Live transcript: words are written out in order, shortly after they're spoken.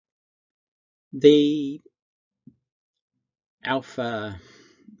The alpha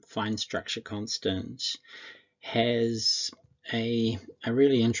fine structure constant has a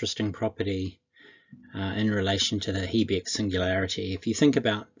really interesting property in relation to the He-BEC singularity. If you think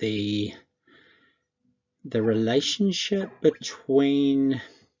about the relationship between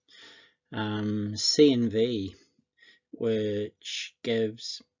C and V, which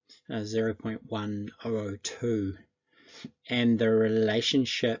gives 0.1002, and the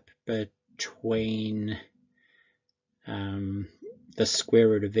relationship between the square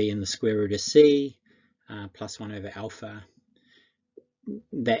root of V and the square root of C plus 1 over alpha,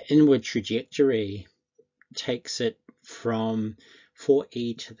 that inward trajectory takes it from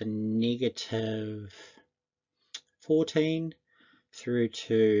 4e to the negative 14 through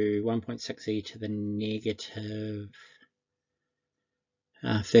to 1.6e to the negative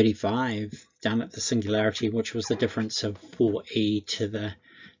 35 down at the singularity, which was the difference of 4e to the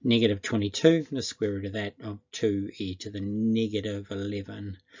negative 22, the square root of that of 2e to the negative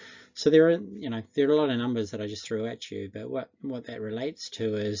 11. So there are, there are a lot of numbers that I just threw at you, but what that relates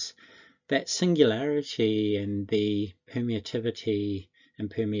to is that singularity and the permeativity and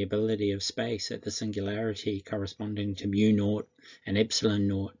permeability of space at the singularity corresponding to mu naught and epsilon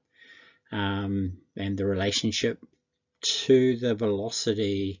naught, and the relationship to the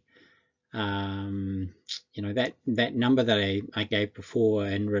velocity, that number that I gave before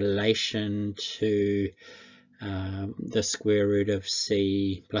in relation to the square root of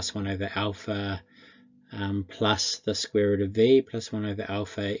C plus 1 over alpha plus the square root of V plus 1 over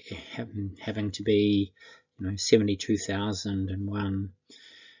alpha having to be 72,001.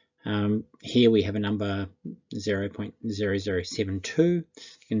 Here we have a number 0.0072. You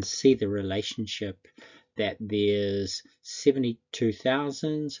can see the relationship that there's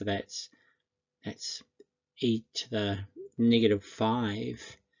 72,000, so that's e to the negative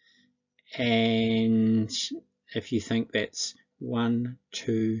 5, and if you think that's 1,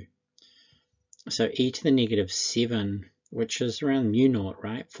 2, so e to the negative 7, which is around mu naught,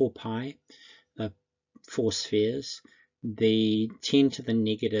 right? 4 pi, the 4 spheres. The 10 to the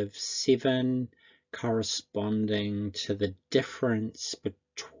negative 7 corresponding to the difference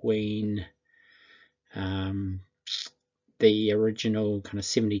between the original kind of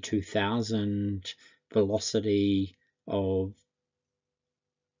 72,000 velocity of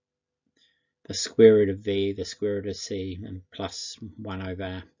the square root of V, the square root of C, and plus 1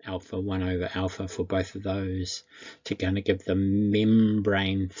 over alpha for both of those to kind of give the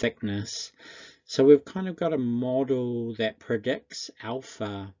membrane thickness. So we've kind of got a model that predicts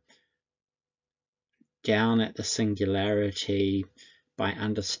alpha down at the singularity by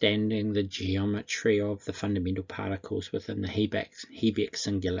understanding the geometry of the fundamental particles within the He-BEC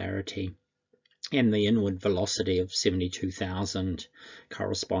singularity and the inward velocity of 72,000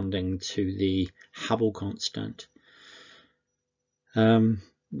 corresponding to the Hubble constant. The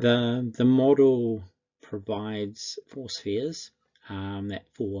model provides 4 spheres at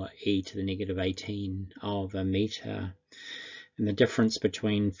 4e to the negative 18 of a meter. And the difference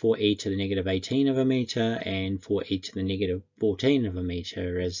between 4e to the negative 18 of a meter and 4e to the negative 14 of a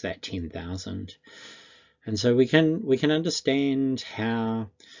meter is that 10,000. And so we can understand how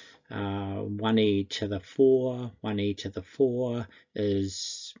 1e to the 4, 1e to the 4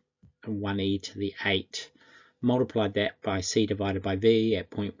 is 1e to the 8. Multiplied that by c divided by v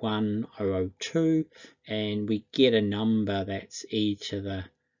at 0.1002, and we get a number that's e to the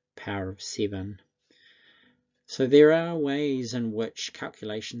power of 7. So there are ways in which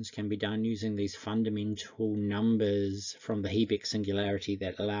calculations can be done using these fundamental numbers from the He-BEC singularity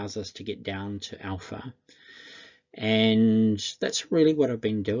that allows us to get down to alpha. And that's really what I've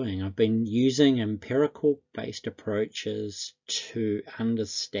been doing. I've been using empirical based approaches to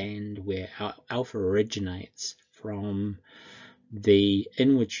understand where alpha originates from the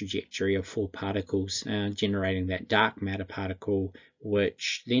inward trajectory of 4 particles, generating that dark matter particle,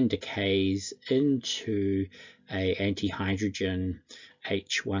 which then decays into a antihydrogen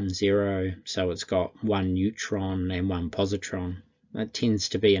H10. So it's got 1 neutron and 1 positron. It tends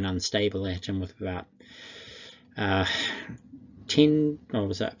to be an unstable atom with about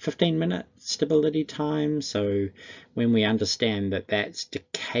 15-minute stability time. So when we understand that that's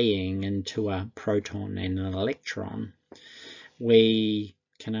decaying into a proton and an electron, we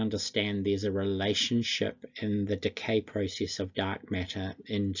can understand there's a relationship in the decay process of dark matter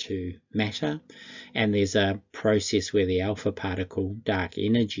into matter, and there's a process where the alpha particle, dark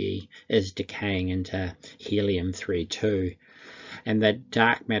energy, is decaying into helium-3, and the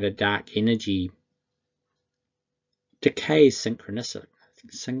dark matter, dark energy decays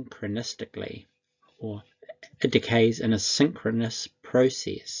synchronistically, or it decays in a synchronous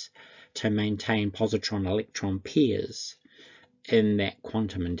process to maintain positron-electron pairs in that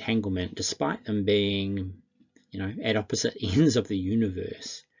quantum entanglement, despite them being, at opposite ends of the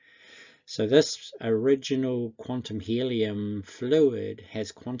universe. So this original quantum helium fluid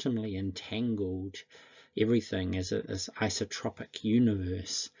has quantumly entangled everything as this isotropic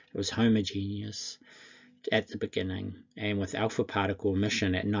universe. It was homogeneous at the beginning, and with alpha particle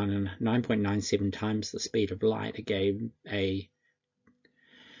emission at 9.97 times the speed of light, it gave a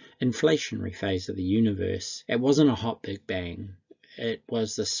inflationary phase of the universe. It wasn't a hot Big Bang. It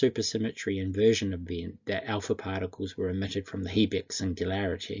was the supersymmetry inversion event that alpha particles were emitted from the He-BEC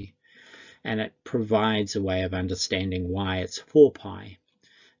singularity. And it provides a way of understanding why it's 4 pi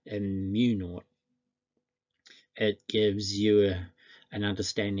in mu naught. It gives you an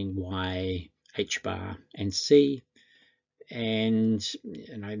understanding why H bar and C, and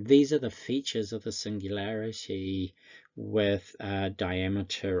these are the features of the singularity with a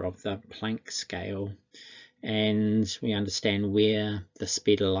diameter of the Planck scale, and we understand where the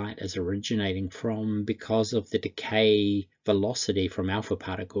speed of light is originating from because of the decay velocity from alpha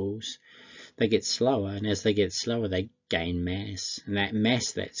particles. They get slower, and as they get slower they gain mass, and that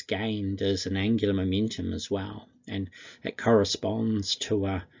mass that's gained is an angular momentum as well, and it corresponds to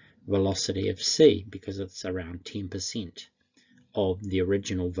a velocity of c because it's around 10% of the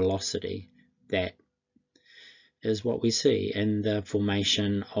original velocity. That is what we see in the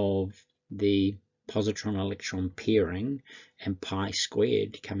formation of the positron-electron pairing and pi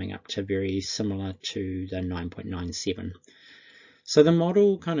squared coming up to very similar to the 9.97. So the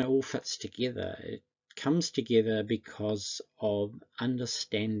model kind of all fits together. It comes together because of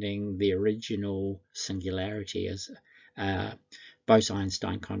understanding the original singularity as Bose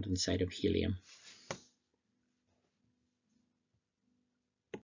Einstein condensate of helium.